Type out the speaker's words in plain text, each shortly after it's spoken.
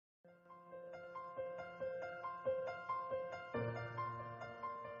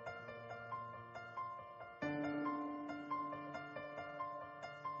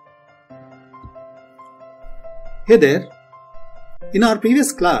Hey there! In our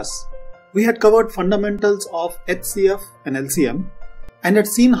previous class, we had covered fundamentals of HCF and LCM and had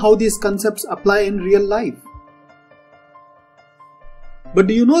seen how these concepts apply in real life. But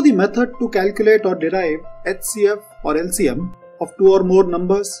do you know the method to calculate or derive HCF or LCM of two or more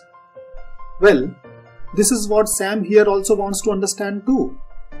numbers? Well, this is what Sam here also wants to understand too.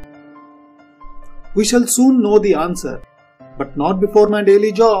 We shall soon know the answer, but not before my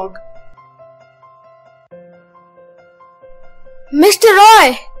daily jog. Mr.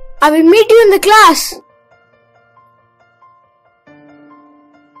 Roy, I will meet you in the class.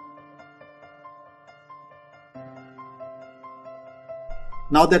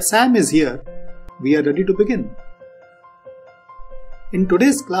 Now that Sam is here, we are ready to begin. In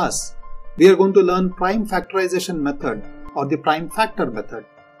today's class, we are going to learn Prime Factorization Method or the Prime Factor method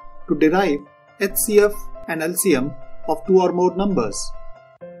to derive HCF and LCM of two or more numbers.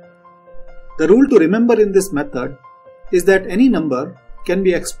 The rule to remember in this method is that any number can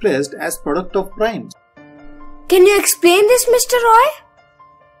be expressed as product of primes. Can you explain this, Mr.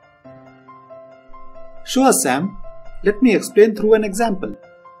 Roy? Sure, Sam. Let me explain through an example.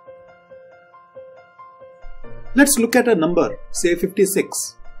 Let's look at a number, say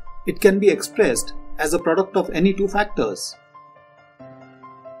 56. It can be expressed as a product of any two factors.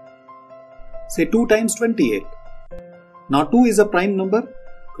 Say 2 times 28. Now 2 is a prime number,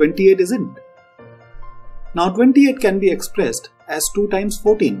 28 isn't. Now 28 can be expressed as 2 times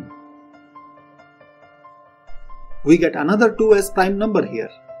 14. We get another 2 as prime number here.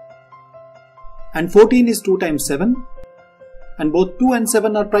 And 14 is 2 times 7, and both 2 and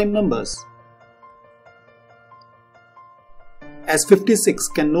 7 are prime numbers. As 56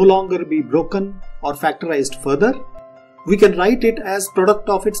 can no longer be broken or factorized further, we can write it as product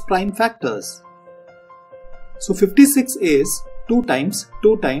of its prime factors. So 56 is 2 times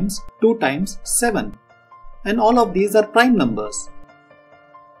 2 times 2 times 7, and all of these are prime numbers.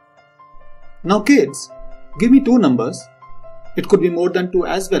 Now kids, give me two numbers. It could be more than 2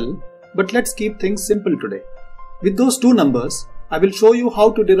 as well, but let's keep things simple today. With those two numbers, I will show you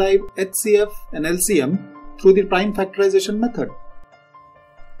how to derive HCF and LCM through the Prime Factorization method.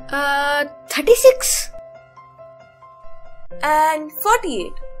 36 and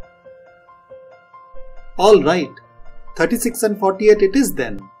 48. Alright, 36 and 48 it is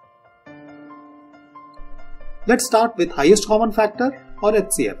then. Let's start with highest common factor or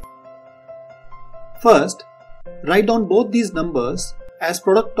HCF. First, write down both these numbers as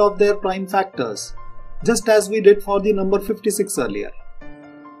product of their prime factors, just as we did for the number 56 earlier.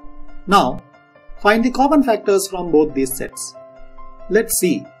 Now, find the common factors from both these sets. Let's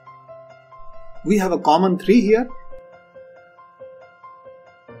see. We have a common 3 here,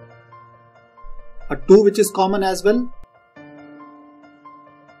 a 2 which is common as well,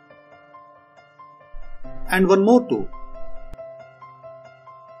 and one more 2.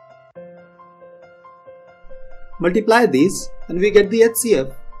 Multiply these and we get the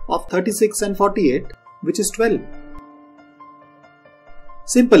HCF of 36 and 48, which is 12.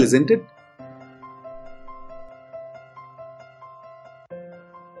 Simple, isn't it?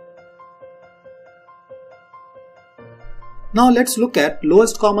 Now let's look at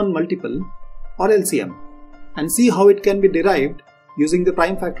lowest common multiple or LCM and see how it can be derived using the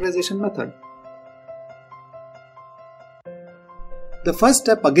Prime Factorization method. The first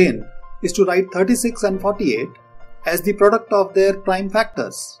step again is to write 36 and 48 as the product of their prime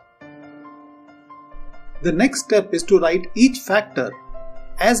factors. The next step is to write each factor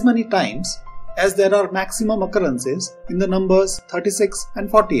as many times as there are maximum occurrences in the numbers 36 and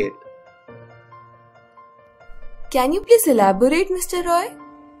 48. Can you please elaborate, Mr. Roy?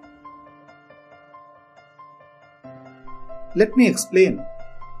 Let me explain.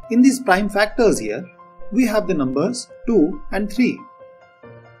 In these prime factors here, we have the numbers 2 and 3.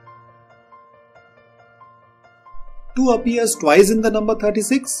 2 appears twice in the number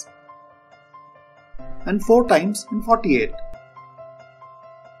 36 and 4 times in 48.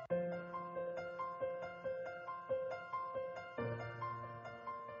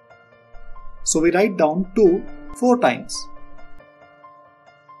 So we write down 2 4 times.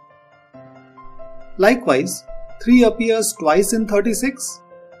 Likewise, 3 appears twice in 36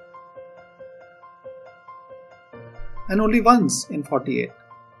 and only once in 48.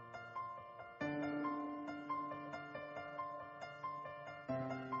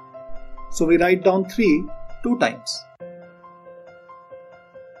 So we write down 3 2 times.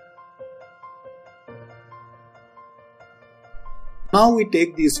 Now we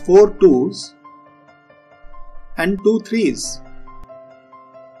take these 4 2's and 2 3's.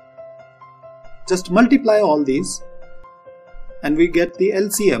 Just multiply all these and we get the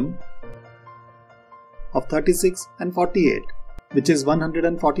LCM of 36 and 48, which is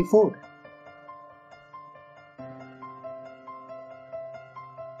 144.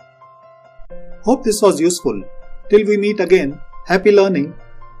 Hope this was useful. Till we meet again, happy learning,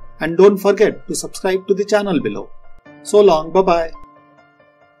 and don't forget to subscribe to the channel below. So long, bye-bye.